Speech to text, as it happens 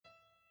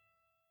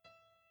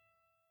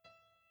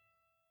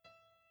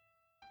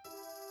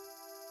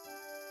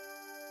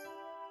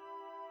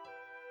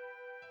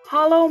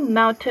Hollow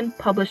Mountain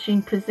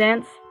Publishing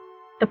presents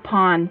The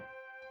Pawn,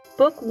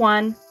 Book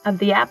 1 of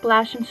the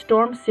Appalachian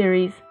Storm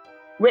series,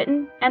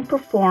 written and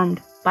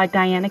performed by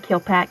Diana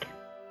Kilpack.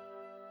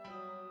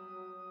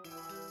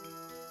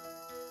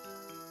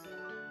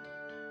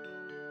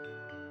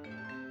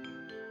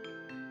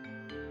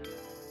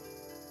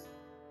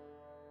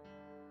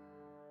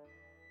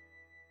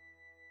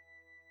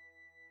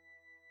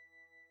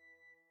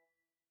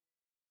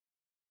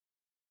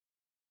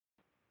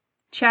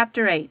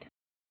 Chapter 8.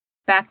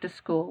 Back to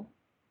School.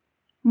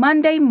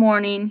 Monday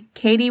morning,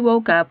 Katie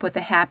woke up with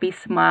a happy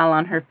smile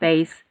on her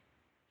face.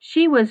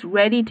 She was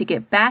ready to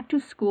get back to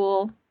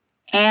school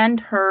and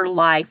her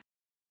life.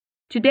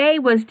 Today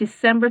was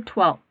December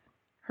 12th,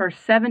 her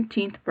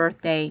 17th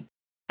birthday.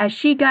 As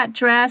she got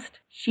dressed,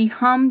 she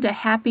hummed a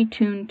happy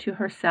tune to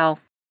herself.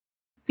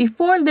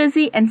 Before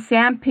Lizzie and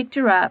Sam picked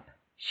her up,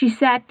 she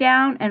sat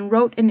down and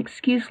wrote an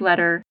excuse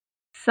letter,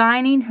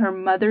 signing her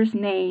mother's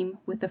name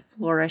with a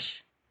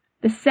flourish.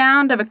 The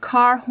sound of a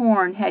car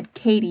horn had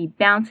Katie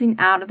bouncing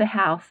out of the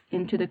house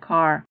into the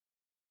car.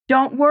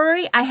 "Don't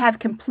worry, I have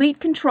complete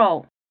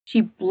control,"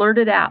 she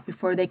blurted out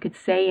before they could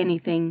say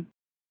anything.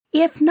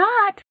 "If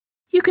not,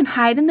 you can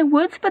hide in the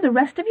woods for the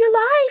rest of your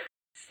life,"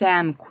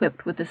 Sam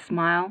quipped with a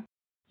smile.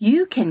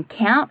 "You can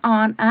count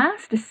on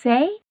us to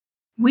say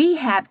we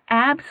have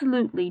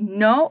absolutely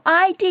no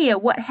idea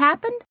what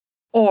happened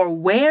or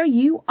where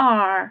you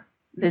are,"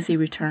 Lizzie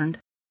returned.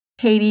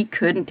 Katie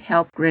couldn't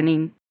help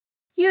grinning.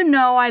 "You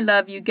know I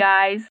love you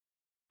guys.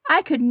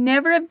 I could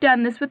never have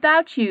done this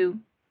without you."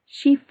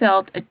 She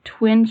felt a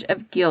twinge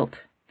of guilt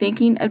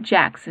thinking of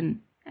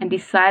Jackson and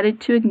decided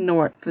to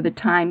ignore it for the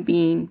time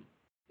being.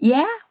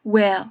 "Yeah,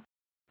 well,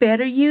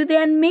 better you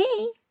than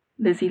me,"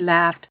 Lizzie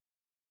laughed.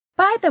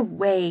 "By the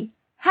way,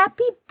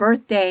 happy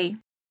birthday.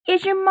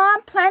 Is your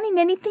mom planning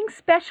anything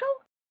special?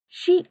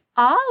 She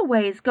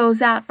always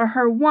goes out for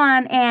her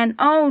one and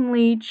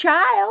only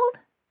child,"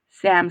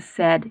 Sam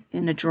said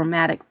in a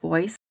dramatic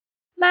voice.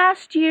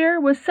 "Last year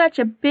was such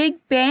a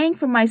big bang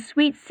for my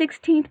sweet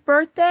 16th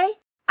birthday.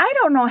 I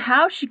don't know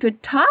how she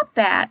could top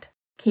that,"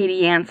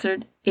 Katie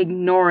answered,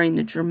 ignoring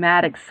the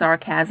dramatic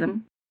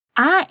sarcasm.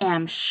 "I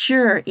am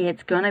sure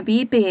it's going to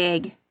be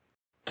big."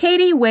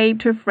 Katie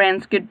waved her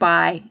friends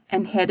goodbye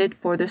and headed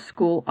for the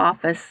school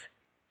office.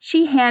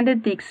 She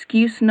handed the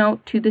excuse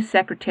note to the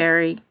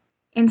secretary.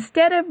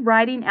 Instead of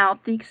writing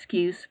out the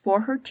excuse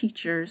for her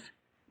teachers,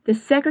 the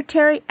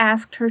secretary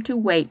asked her to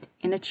wait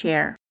in a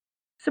chair.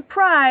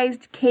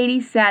 Surprised, Katie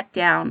sat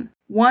down,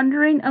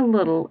 wondering a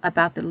little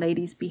about the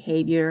lady's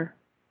behavior.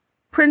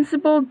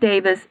 Principal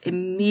Davis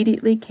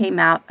immediately came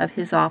out of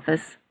his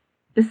office.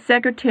 The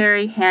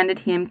secretary handed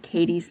him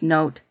Katie's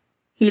note.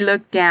 He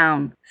looked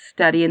down,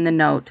 studying the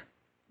note.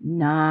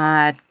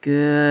 Not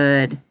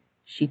good,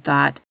 she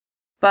thought.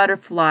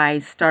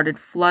 Butterflies started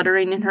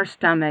fluttering in her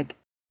stomach,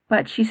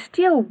 but she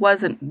still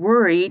wasn't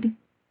worried.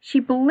 She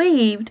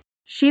believed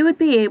she would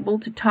be able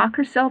to talk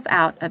herself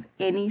out of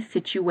any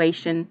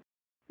situation.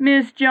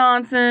 "Miss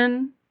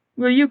Johnson,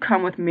 will you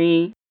come with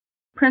me?"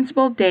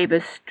 Principal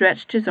Davis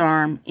stretched his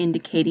arm,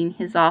 indicating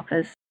his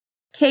office.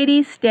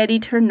 Katie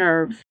steadied her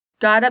nerves,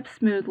 got up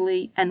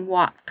smoothly, and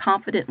walked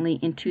confidently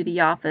into the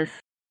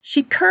office.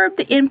 She curbed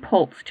the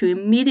impulse to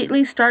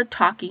immediately start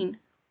talking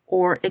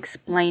or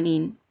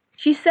explaining.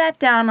 She sat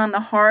down on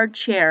the hard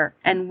chair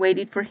and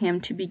waited for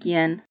him to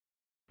begin.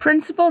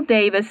 Principal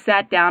Davis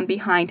sat down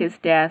behind his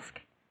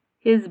desk.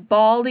 His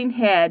balding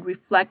head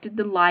reflected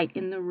the light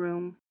in the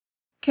room.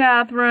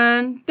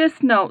 "Catherine,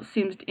 this note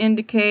seems to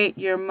indicate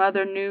your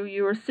mother knew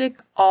you were sick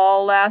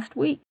all last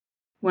week.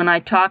 When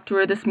I talked to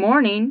her this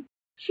morning,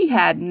 she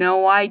had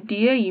no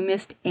idea you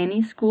missed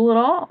any school at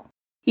all."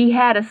 He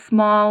had a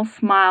small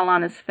smile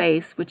on his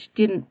face which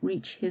didn't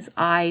reach his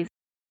eyes.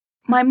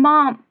 "My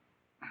mom—"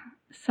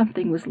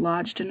 Something was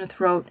lodged in her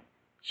throat.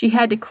 She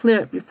had to clear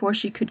it before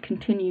she could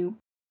continue.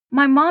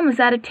 "My mom is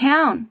out of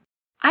town.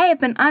 I have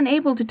been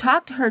unable to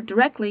talk to her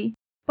directly,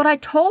 but I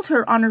told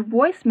her on her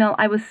voicemail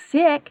I was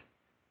sick."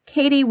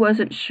 Katie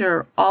wasn't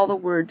sure all the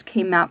words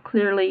came out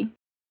clearly.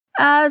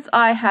 "As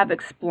I have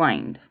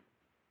explained,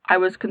 I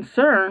was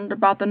concerned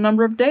about the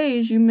number of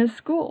days you missed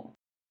school.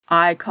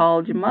 I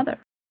called your mother.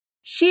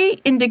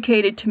 She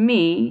indicated to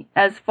me,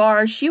 as far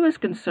as she was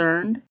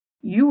concerned,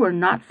 you were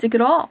not sick at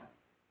all.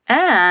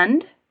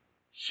 And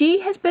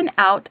she has been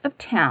out of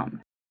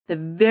town the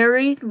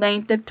very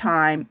length of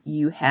time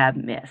you have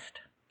missed."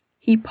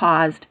 He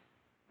paused.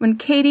 When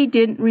Katie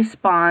didn't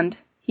respond,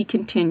 he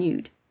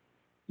continued.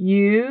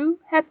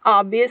 "You have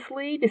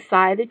obviously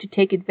decided to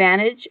take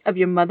advantage of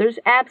your mother's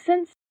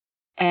absence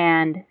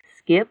and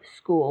skip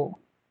school."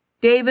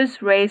 Davis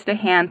raised a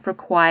hand for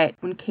quiet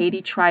when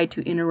Katie tried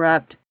to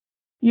interrupt.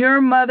 "Your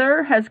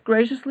mother has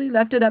graciously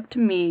left it up to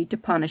me to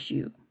punish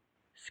you.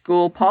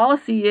 School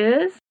policy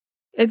is,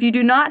 if you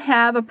do not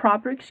have a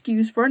proper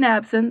excuse for an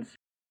absence,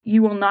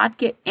 you will not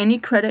get any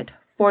credit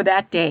for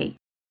that day.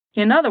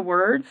 In other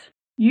words,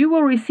 you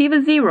will receive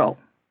a 0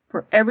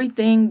 for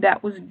everything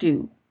that was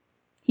due."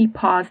 He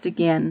paused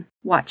again,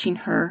 watching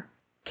her.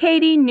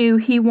 Katie knew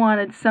he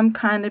wanted some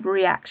kind of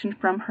reaction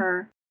from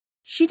her.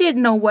 She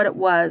didn't know what it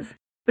was,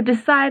 but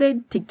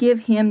decided to give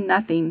him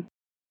nothing.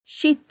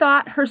 She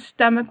thought her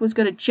stomach was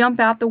going to jump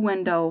out the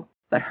window,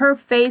 but her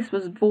face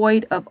was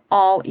void of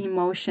all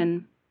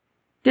emotion.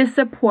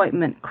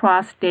 Disappointment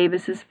crossed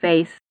Davis's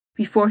face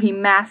before he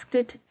masked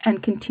it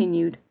and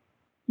continued.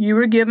 You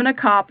were given a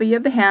copy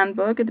of the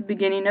handbook at the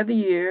beginning of the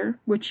year,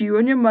 which you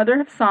and your mother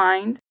have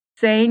signed,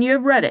 saying you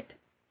have read it.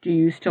 Do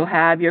you still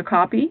have your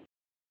copy?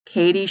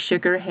 Katy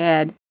shook her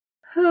head.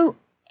 Who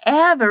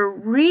ever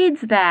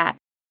reads that?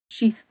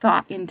 She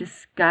thought in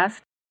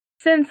disgust.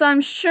 Since I'm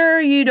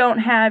sure you don't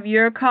have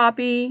your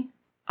copy,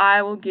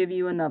 I will give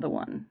you another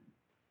one.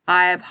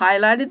 I have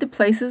highlighted the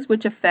places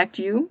which affect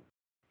you.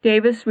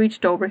 Davis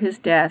reached over his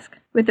desk.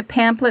 With the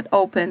pamphlet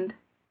opened,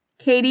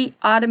 Katy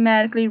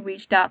automatically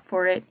reached out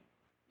for it.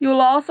 You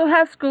will also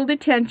have school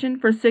detention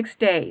for 6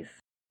 days.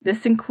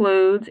 This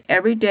includes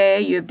every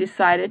day you have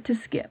decided to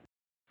skip.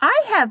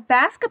 I have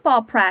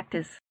basketball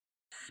practice.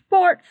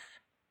 Sports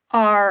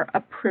are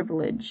a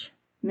privilege,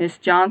 Miss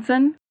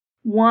Johnson,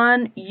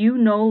 one you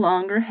no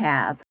longer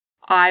have.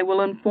 I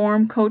will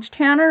inform Coach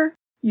Tanner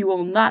you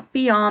will not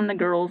be on the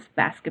girls'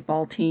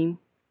 basketball team.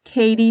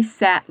 Katy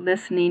sat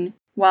listening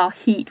while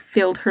heat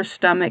filled her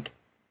stomach.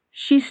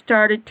 She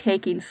started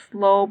taking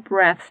slow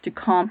breaths to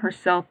calm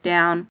herself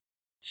down.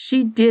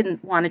 She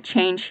didn't want to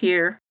change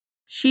here.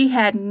 She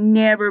had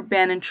never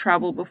been in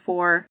trouble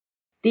before.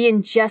 The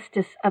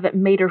injustice of it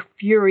made her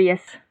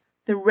furious.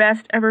 The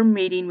rest of her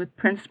meeting with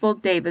Principal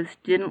Davis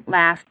didn't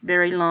last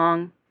very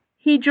long.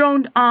 He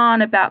droned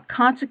on about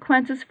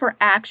consequences for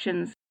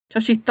actions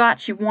till she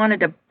thought she wanted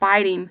to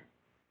bite him.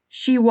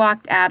 She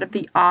walked out of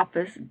the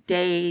office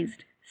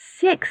dazed.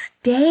 6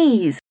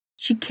 days,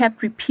 she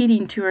kept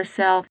repeating to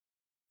herself.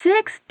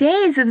 6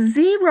 days of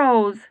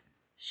zeros.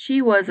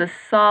 She was a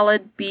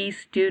solid B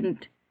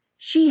student.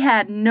 She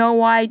had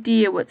no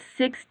idea what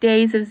 6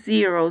 days of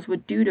zeros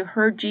would do to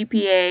her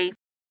GPA.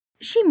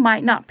 She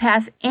might not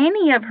pass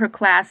any of her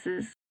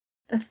classes.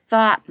 The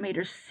thought made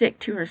her sick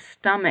to her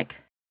stomach.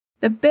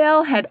 The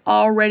bell had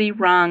already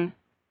rung.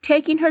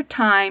 Taking her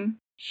time,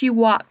 she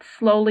walked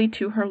slowly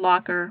to her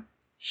locker.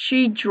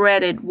 She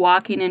dreaded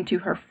walking into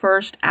her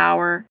first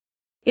hour.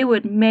 It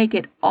would make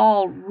it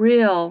all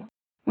real.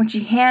 When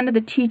she handed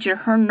the teacher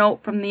her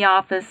note from the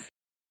office,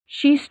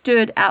 she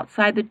stood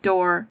outside the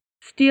door,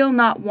 still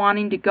not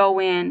wanting to go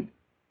in.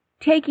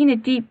 Taking a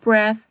deep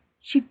breath,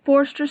 she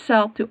forced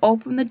herself to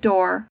open the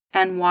door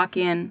and walk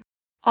in.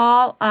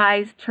 All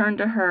eyes turned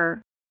to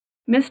her.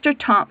 Mr.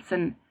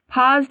 Thompson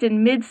paused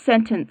in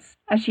mid-sentence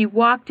as she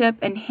walked up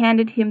and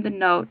handed him the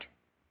note.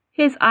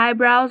 His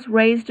eyebrows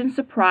raised in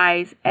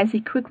surprise as he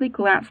quickly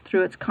glanced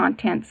through its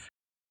contents.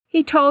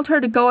 He told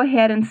her to go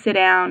ahead and sit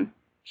down.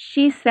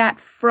 She sat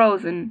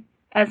frozen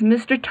as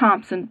Mr.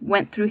 Thompson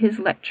went through his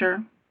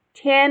lecture.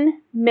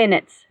 10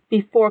 minutes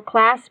before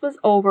class was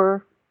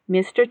over,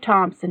 Mr.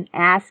 Thompson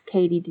asked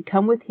Katy to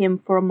come with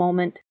him for a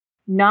moment.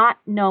 Not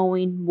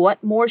knowing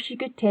what more she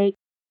could take,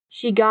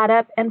 she got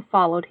up and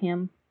followed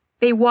him.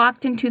 They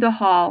walked into the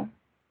hall.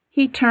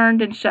 He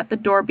turned and shut the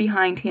door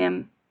behind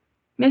him.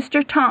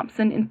 Mr.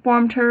 Thompson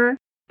informed her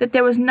that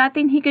there was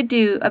nothing he could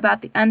do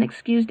about the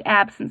unexcused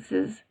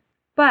absences,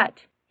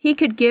 but he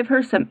could give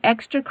her some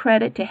extra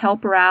credit to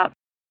help her out.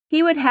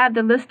 He would have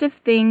the list of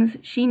things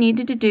she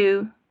needed to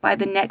do by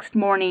the next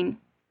morning.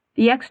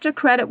 The extra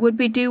credit would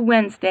be due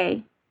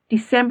Wednesday,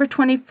 December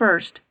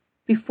 21st,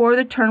 before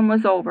the term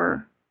was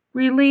over.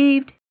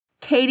 Relieved,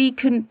 Katy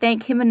couldn't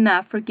thank him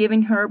enough for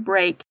giving her a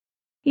break.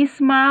 He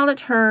smiled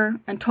at her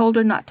and told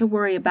her not to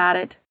worry about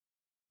it.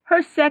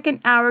 Her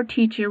second-hour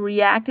teacher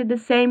reacted the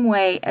same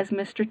way as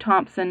Mr.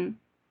 Thompson.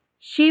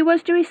 She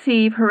was to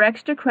receive her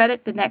extra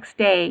credit the next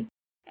day,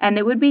 and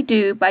it would be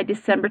due by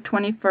December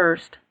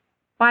 21st.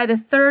 By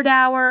the third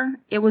hour,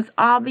 it was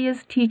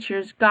obvious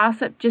teachers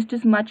gossiped just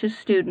as much as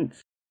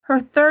students. Her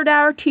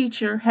third-hour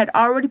teacher had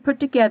already put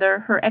together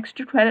her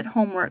extra credit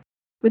homework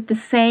with the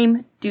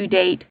same due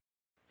date.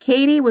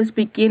 Katy was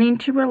beginning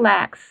to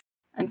relax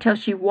until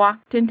she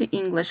walked into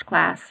English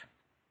class.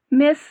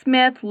 Miss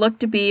Smith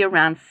looked to be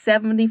around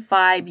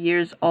 75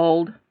 years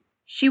old.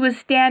 She was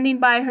standing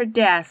by her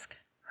desk.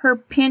 Her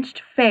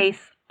pinched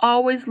face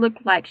always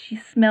looked like she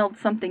smelled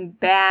something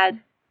bad.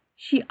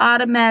 She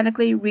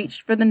automatically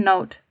reached for the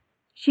note.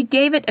 She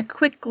gave it a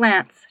quick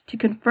glance to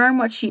confirm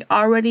what she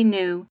already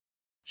knew.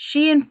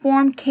 She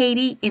informed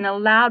Katy in a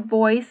loud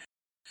voice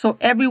so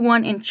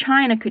everyone in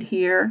China could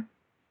hear.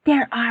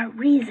 There are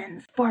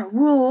reasons for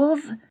rules.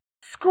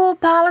 School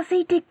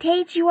policy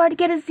dictates you are to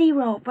get a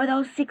 0 for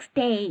those 6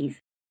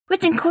 days,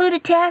 which include a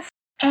test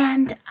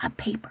and a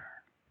paper.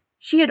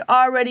 She had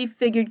already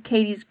figured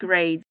Katy's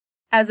grades.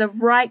 As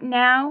of right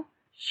now,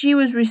 she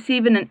was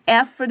receiving an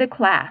F for the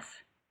class.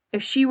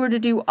 If she were to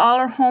do all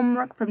her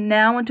homework from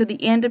now until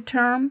the end of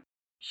term,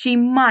 she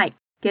might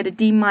get a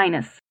D-.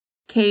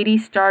 Katy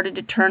started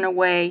to turn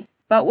away,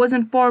 but was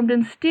informed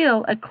in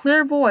still a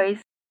clear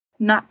voice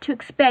not to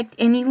expect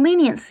any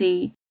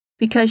leniency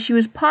because she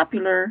was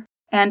popular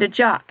and a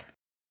jock.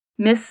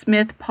 Miss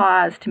Smith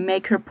paused to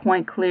make her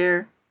point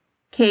clear.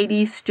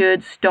 Katy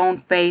stood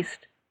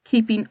stone-faced.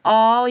 keeping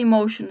all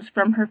emotions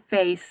from her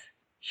face.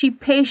 She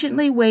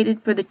patiently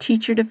waited for the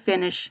teacher to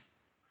finish.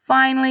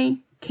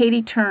 Finally,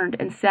 Katie turned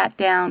and sat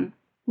down,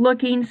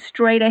 looking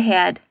straight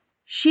ahead.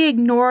 She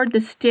ignored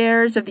the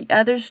stares of the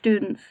other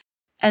students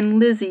and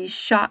Lizzie's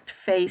shocked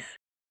face.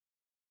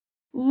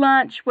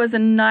 Lunch was a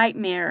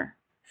nightmare.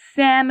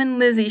 Sam and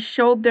Lizzie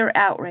showed their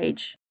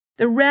outrage.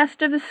 The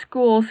rest of the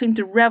school seemed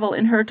to revel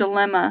in her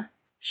dilemma.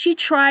 She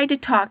tried to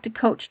talk to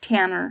Coach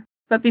Tanner,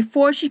 but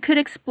before she could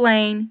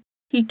explain,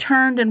 he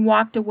turned and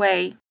walked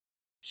away.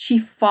 She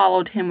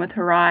followed him with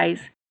her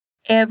eyes.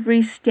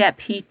 Every step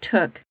he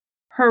took,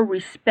 her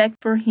respect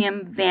for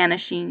him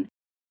vanishing.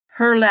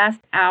 Her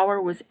last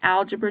hour was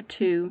Algebra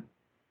 2.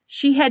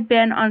 She had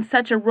been on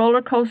such a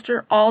roller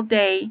coaster all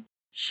day,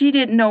 she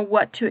didn't know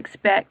what to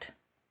expect.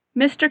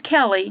 Mr.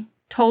 Kelly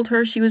told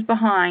her she was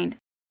behind,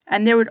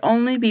 and there would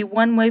only be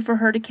one way for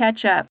her to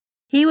catch up.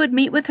 He would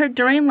meet with her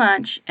during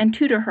lunch and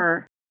tutor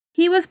her.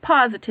 He was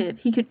positive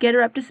he could get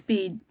her up to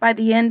speed by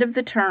the end of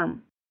the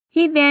term.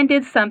 He then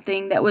did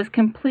something that was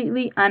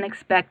completely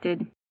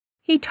unexpected.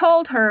 He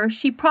told her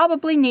she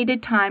probably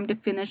needed time to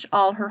finish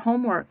all her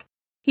homework.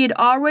 He had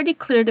already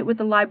cleared it with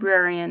the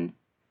librarian.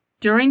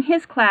 During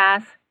his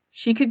class,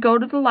 she could go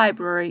to the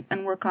library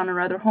and work on her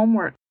other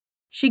homework.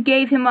 She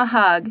gave him a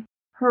hug,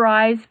 her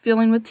eyes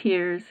filling with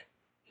tears.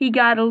 He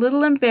got a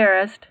little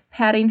embarrassed,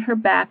 patting her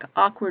back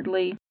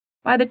awkwardly.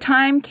 By the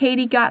time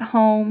Katie got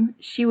home,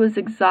 she was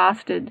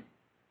exhausted.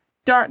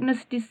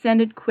 Darkness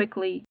descended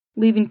quickly,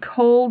 leaving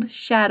cold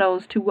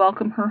shadows to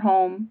welcome her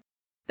home.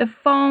 The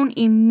phone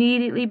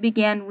immediately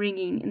began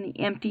ringing in the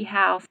empty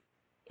house.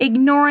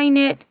 Ignoring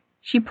it,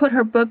 she put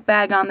her book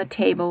bag on the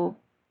table.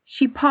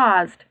 She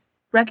paused,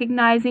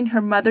 recognizing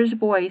her mother's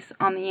voice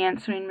on the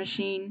answering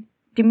machine,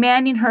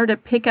 demanding her to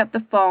pick up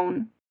the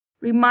phone.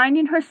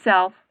 Reminding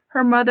herself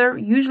her mother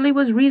usually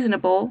was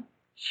reasonable,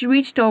 she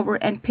reached over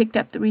and picked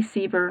up the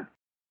receiver.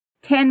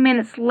 10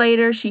 minutes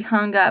later, she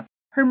hung up,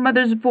 her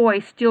mother's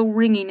voice still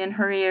ringing in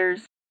her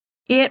ears.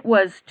 It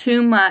was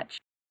too much.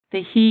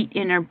 The heat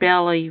in her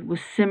belly was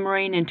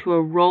simmering into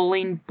a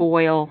rolling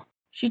boil.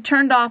 She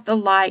turned off the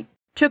light,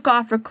 took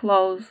off her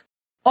clothes,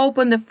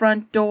 opened the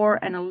front door,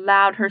 and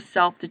allowed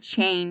herself to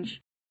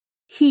change.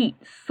 Heat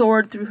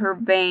soared through her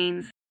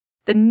veins.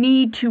 The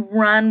need to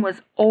run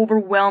was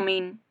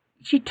overwhelming.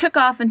 She took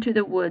off into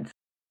the woods,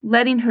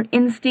 letting her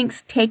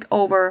instincts take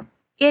over.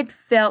 It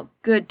felt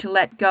good to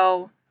let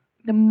go.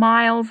 The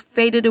miles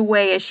faded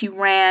away as she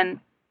ran.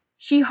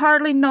 She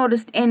hardly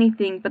noticed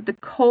anything but the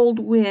cold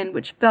wind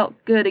which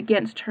felt good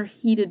against her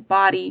heated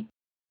body.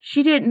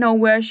 She didn't know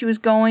where she was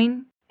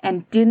going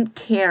and didn't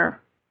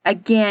care.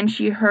 Again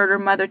she heard her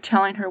mother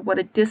telling her what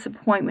a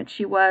disappointment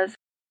she was,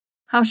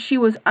 how she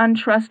was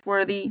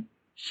untrustworthy.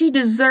 She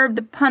deserved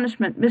the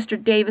punishment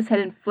Mr. Davis had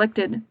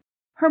inflicted.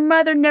 Her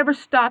mother never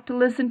stopped to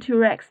listen to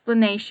her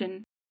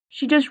explanation.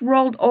 She just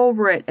rolled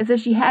over it as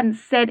if she hadn't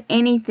said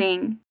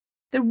anything.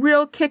 The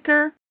real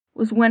kicker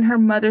was when her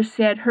mother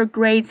said her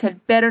grades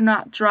had better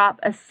not drop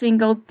a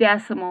single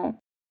decimal.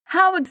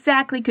 How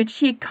exactly could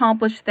she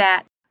accomplish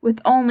that with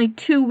only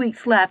 2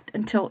 weeks left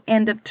until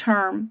end of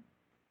term?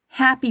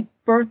 Happy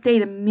birthday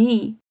to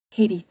me,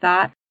 Katie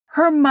thought.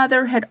 Her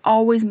mother had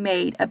always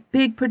made a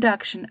big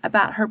production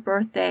about her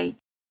birthday.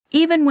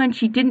 Even when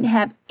she didn't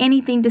have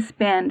anything to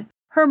spend,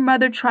 her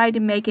mother tried to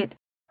make it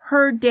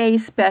her day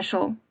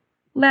special.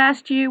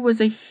 Last year was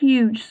a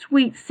huge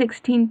Sweet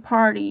 16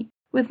 party,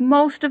 with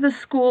most of the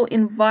school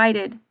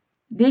invited.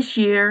 This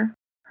year,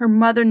 her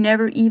mother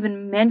never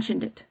even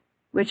mentioned it,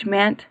 which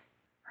meant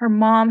her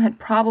mom had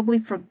probably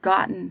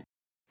forgotten.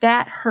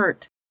 That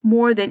hurt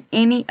more than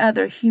any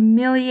other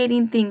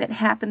humiliating thing that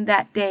happened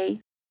that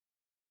day.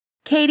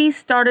 Katie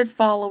started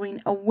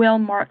following a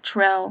well-marked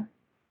trail.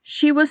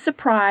 She was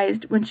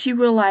surprised when she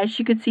realized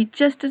she could see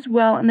just as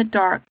well in the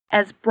dark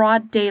as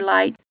broad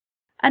daylight.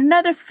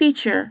 Another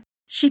feature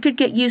she could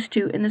get used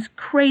to in this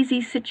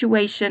crazy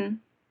situation.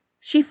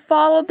 She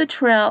followed the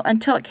trail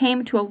until it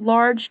came to a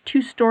large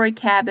 2-story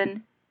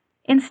cabin.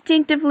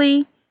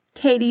 Instinctively,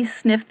 Katie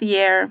sniffed the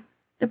air.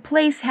 The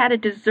place had a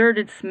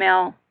deserted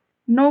smell.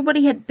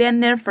 Nobody had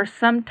been there for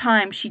some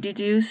time, she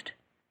deduced.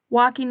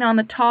 Walking on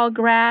the tall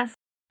grass,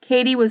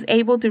 Katie was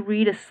able to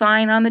read a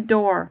sign on the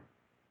door.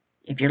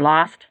 If you're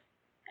lost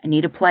and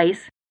need a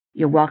place,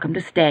 you're welcome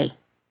to stay.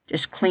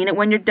 Just clean it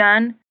when you're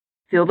done.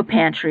 Fill the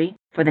pantry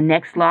for the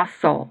next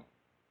lost soul.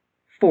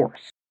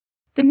 Forrest.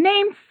 The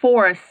name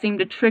Forrest seemed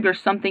to trigger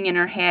something in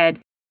her head,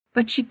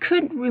 but she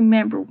couldn't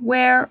remember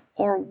where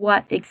or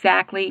what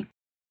exactly.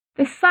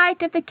 The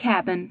sight of the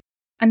cabin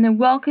and the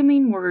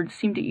welcoming words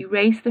seemed to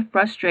erase the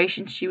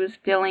frustration she was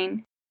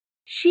feeling.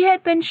 She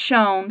had been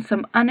shown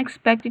some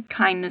unexpected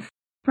kindness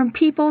from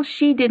people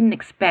she didn't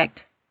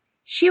expect.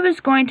 She was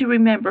going to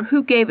remember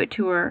who gave it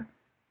to her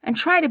and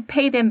try to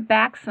pay them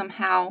back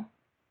somehow.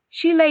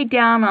 She lay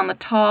down on the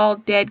tall,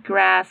 dead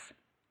grass.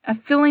 A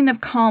feeling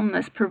of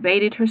calmness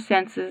pervaded her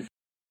senses.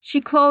 She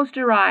closed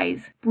her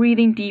eyes,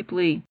 breathing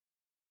deeply.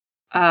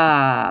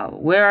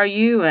 Where are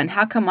you, and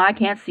how come I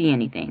can't see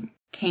anything?"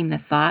 came the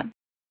thought.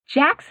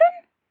 "Jackson?"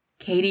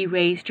 Katie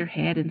raised her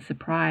head in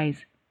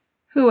surprise.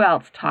 Who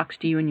else talks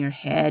to you in your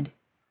head?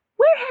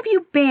 Where have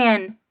you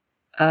been?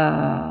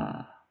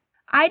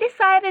 I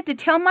decided to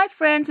tell my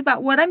friends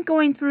about what I'm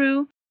going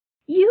through.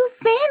 You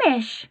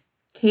vanish,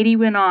 Katie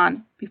went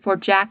on before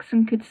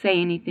Jackson could say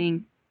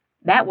anything.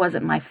 That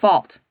wasn't my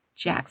fault,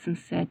 Jackson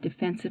said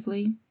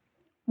defensively.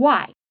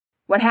 Why?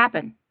 What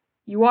happened?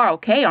 You are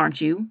okay,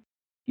 aren't you?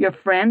 Your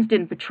friends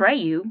didn't betray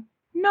you.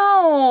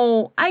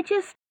 No, I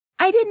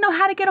didn't know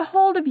how to get a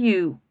hold of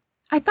you.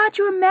 I thought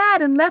you were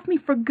mad and left me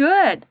for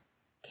good,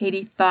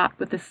 Katie thought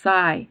with a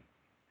sigh.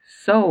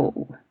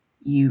 So,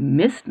 you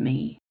missed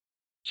me.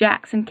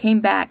 Jackson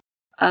came back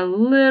a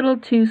little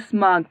too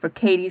smug for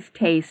Katie's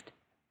taste.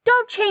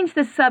 Don't change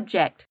the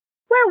subject.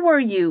 Where were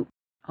you?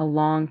 A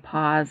long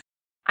pause.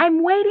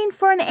 I'm waiting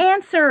for an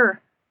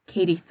answer,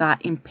 Katie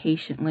thought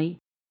impatiently.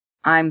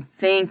 I'm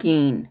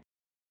thinking.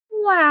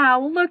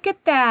 Wow, look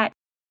at that.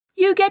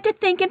 You get to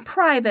think in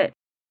private,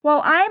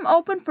 while I'm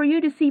open for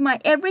you to see my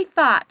every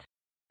thought.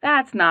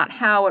 That's not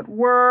how it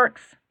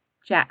works,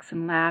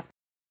 Jackson laughed.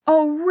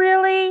 Oh,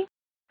 really?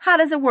 How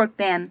does it work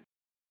then?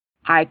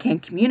 I can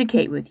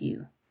communicate with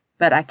you,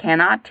 but I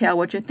cannot tell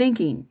what you're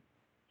thinking.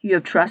 You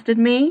have trusted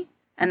me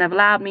and have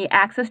allowed me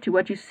access to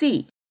what you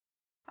see.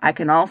 I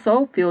can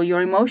also feel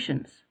your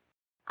emotions.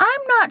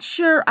 I'm not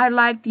sure I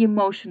like the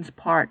emotions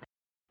part.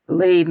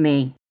 Believe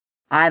me,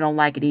 I don't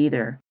like it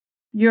either.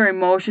 Your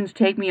emotions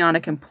take me on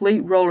a complete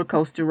roller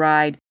coaster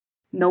ride.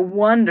 No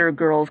wonder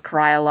girls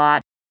cry a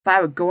lot. If I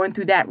were going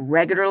through that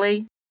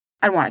regularly,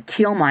 I'd want to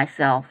kill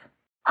myself.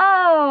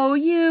 Oh,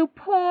 you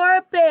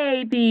poor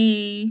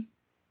baby,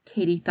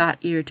 Katie thought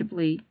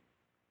irritably.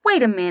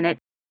 Wait a minute.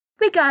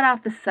 We got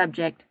off the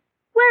subject.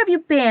 Where have you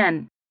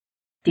been?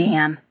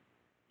 Damn.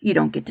 You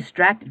don't get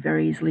distracted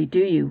very easily, do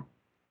you?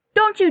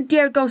 Don't you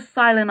dare go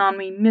silent on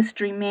me,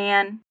 mystery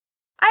man.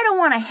 I don't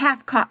want a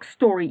half-cocked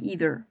story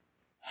either.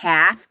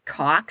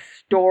 Half-cocked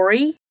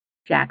story?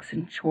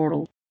 Jackson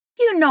chortled.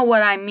 You know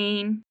what I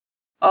mean.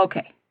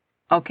 Okay.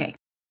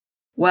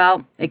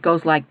 Well, it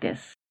goes like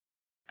this.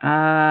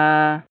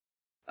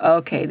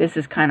 Okay, this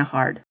is kind of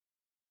hard.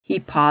 He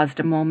paused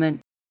a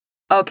moment.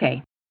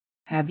 Okay,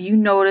 have you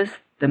noticed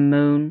the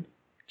moon?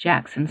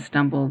 Jackson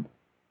stumbled.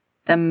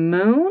 The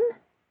moon?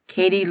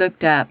 Katie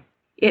looked up.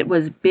 It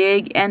was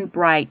big and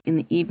bright in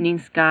the evening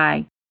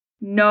sky.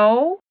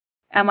 No?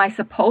 Am I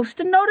supposed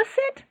to notice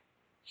it?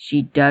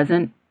 She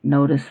doesn't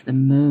notice the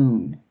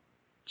moon.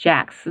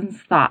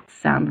 Jackson's thoughts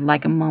sounded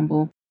like a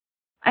mumble.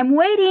 I'm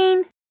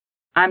waiting.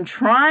 I'm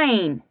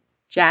trying.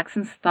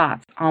 Jackson's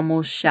thoughts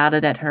almost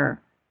shouted at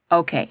her.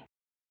 Okay,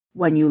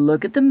 when you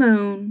look at the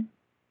moon,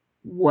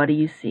 what do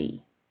you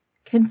see?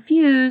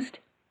 Confused,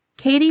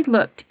 Katie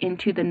looked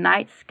into the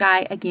night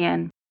sky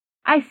again.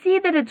 I see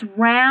that it's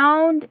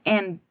round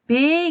and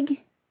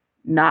big.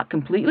 Not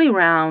completely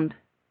round,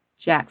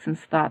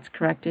 Jackson's thoughts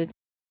corrected.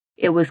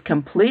 It was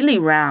completely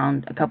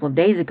round a couple of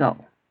days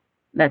ago.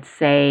 Let's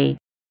say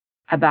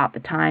about the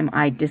time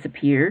I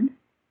disappeared.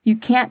 You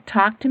can't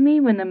talk to me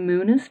when the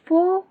moon is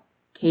full?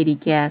 Katie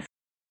guessed.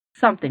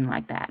 Something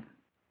like that.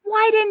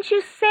 Why didn't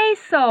you say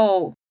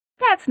so?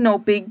 That's no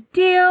big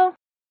deal.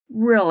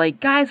 Really,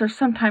 guys are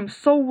sometimes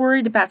so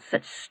worried about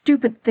such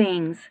stupid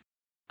things.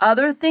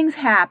 Other things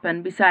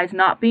happen besides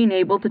not being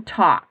able to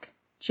talk.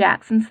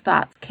 Jackson's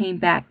thoughts came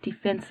back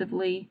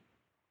defensively.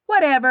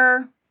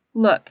 Whatever.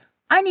 Look,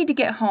 I need to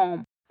get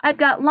home. I've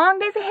got long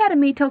days ahead of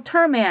me till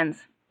term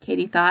ends,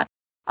 Katie thought.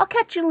 I'll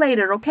catch you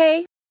later,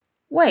 okay?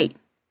 Wait,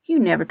 you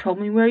never told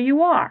me where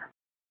you are.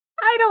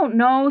 I don't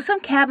know,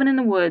 some cabin in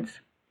the woods.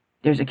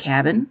 There's a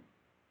cabin?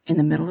 In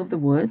the middle of the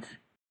woods?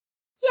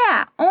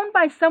 Yeah, owned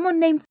by someone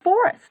named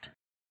Forrest.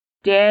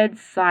 Dead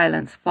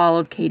silence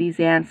followed Katie's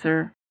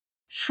answer.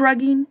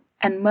 Shrugging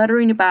and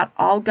muttering about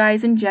all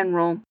guys in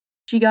general,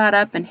 she got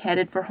up and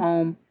headed for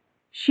home.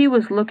 She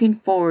was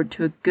looking forward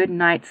to a good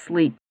night's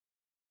sleep.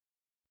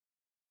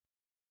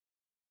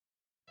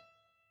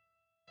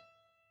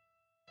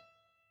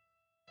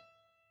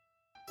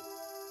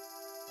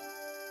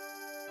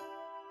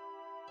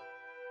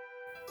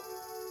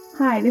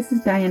 Hi, this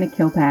is Diana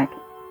Kilpack.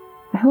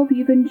 I hope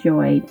you've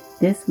enjoyed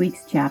this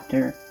week's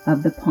chapter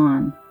of The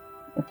Pawn,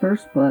 the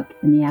first book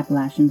in the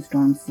Appalachian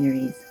Storm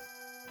series.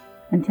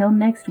 Until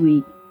next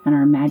week, and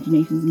our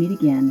imaginations meet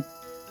again,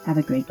 have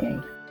a great day.